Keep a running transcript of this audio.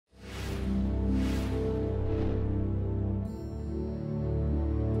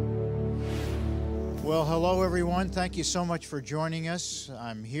Well, hello everyone. Thank you so much for joining us.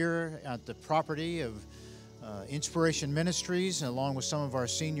 I'm here at the property of Inspiration Ministries, along with some of our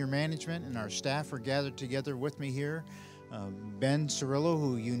senior management, and our staff are gathered together with me here. Ben Cirillo,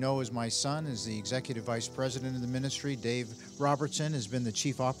 who you know is my son, is the Executive Vice President of the ministry. Dave Robertson has been the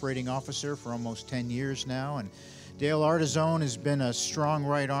Chief Operating Officer for almost 10 years now, and Dale Artizone has been a strong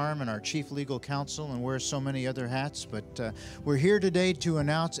right arm and our Chief Legal Counsel and wears so many other hats. But we're here today to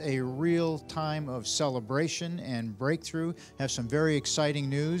announce a real time of celebration and breakthrough. Have some very exciting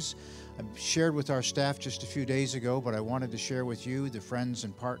news. I shared with our staff just a few days ago, but I wanted to share with you, the friends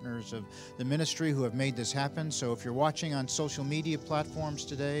and partners of the ministry who have made this happen. So if you're watching on social media platforms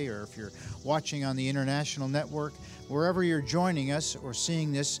today, or if you're watching on the international network, wherever you're joining us or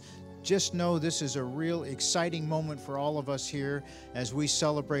seeing this, just know this is a real exciting moment for all of us here as we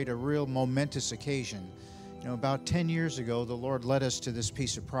celebrate a real momentous occasion. You know, about 10 years ago, the Lord led us to this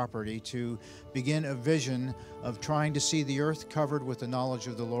piece of property to begin a vision of trying to see the earth covered with the knowledge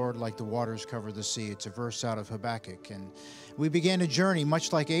of the Lord like the waters cover the sea. It's a verse out of Habakkuk. And we began a journey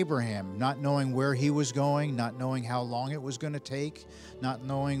much like Abraham, not knowing where he was going, not knowing how long it was going to take, not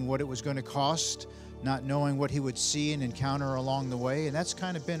knowing what it was going to cost, not knowing what he would see and encounter along the way. And that's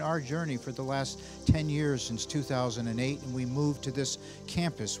kind of been our journey for the last 10 years since 2008. And we moved to this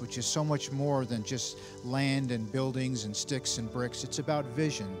campus, which is so much more than just land and buildings and sticks and bricks. It's about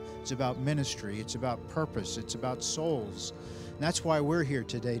vision. It's about ministry. It's about purpose. It's about souls. And that's why we're here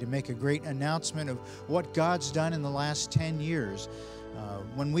today, to make a great announcement of what God's done in the last 10 years.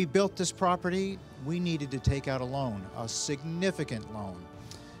 When we built this property, we needed to take out a loan, a significant loan.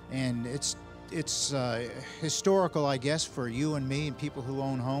 And it's historical, I guess, for you and me and people who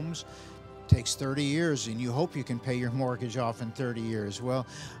own homes. It takes 30 years, and you hope you can pay your mortgage off in 30 years. Well,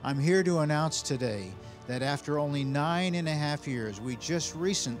 I'm here to announce today that after only 9.5 years, we just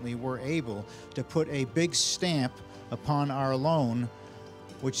recently were able to put a big stamp upon our loan,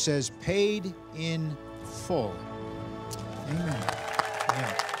 which says paid in full. Amen.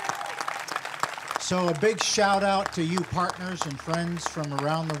 Yeah. So a big shout out to you partners and friends from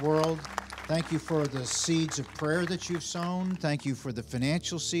around the world. Thank you for the seeds of prayer that you've sown. Thank you for the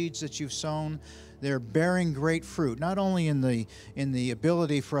financial seeds that you've sown. They're bearing great fruit, not only in the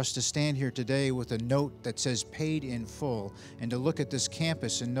ability for us to stand here today with a note that says paid in full, and to look at this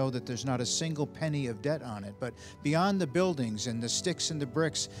campus and know that there's not a single penny of debt on it, but beyond the buildings and the sticks and the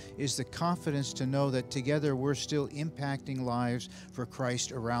bricks is the confidence to know that together we're still impacting lives for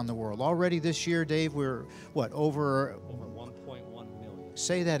Christ around the world. Already this year, Dave, we're what, over 1.1 million.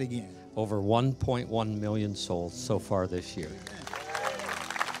 Say that again. Over 1.1 million souls so far this year.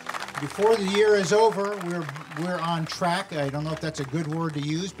 Before the year is over, we're on track. I don't know if that's a good word to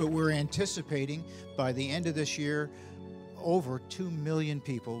use, but we're anticipating by the end of this year, over 2 million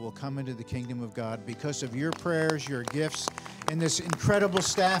people will come into the kingdom of God because of your prayers, your gifts, and this incredible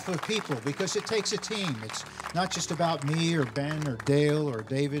staff of people, because it takes a team. It's not just about me or Ben or Dale or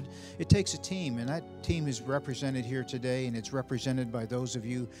David. It takes a team, and that team is represented here today, and it's represented by those of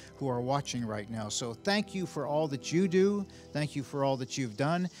you who are watching right now. So thank you for all that you do. Thank you for all that you've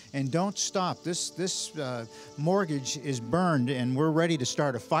done, and don't stop. This mortgage is burned, and we're ready to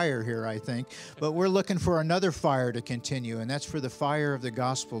start a fire here, I think, but we're looking for another fire to continue, and that's for the fire of the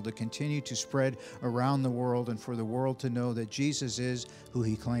gospel to continue to spread around the world, and for the world to know that Jesus is who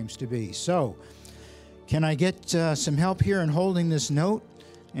he claims to be. So, can I get some help here in holding this note?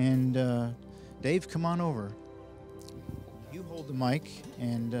 And Dave, come on over. You hold the mic,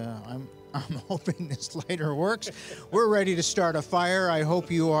 and I'm hoping this lighter works. We're ready to start a fire. I hope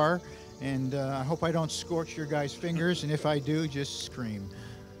you are, and I hope I don't scorch your guys' fingers. And if I do, just scream.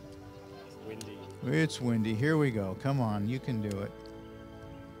 Windy. It's windy. Here we go. Come on, you can do it.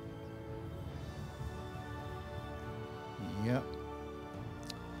 Yep.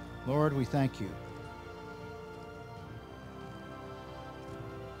 Lord, we thank you.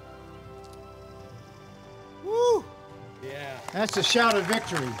 Woo! Yeah. That's a shout of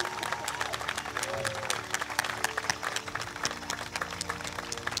victory.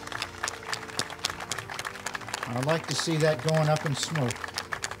 I'd like to see that going up in smoke.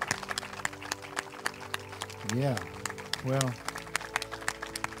 Yeah. Well,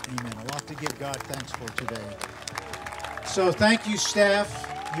 amen. A lot to give God thanks for today. So thank you, staff.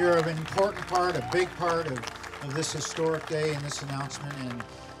 You're an important part, a big part of this historic day and this announcement. And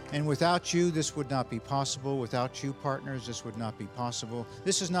And without you, this would not be possible. Without you, partners, this would not be possible.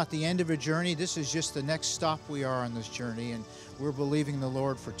 This is not the end of a journey. This is just the next stop we are on this journey. And we're believing the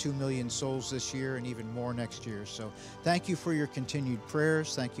Lord for 2 million souls this year and even more next year. So thank you for your continued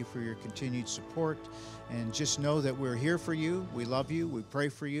prayers. Thank you for your continued support. And just know that we're here for you. We love you. We pray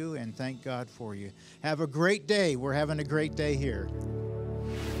for you. And thank God for you. Have a great day. We're having a great day here.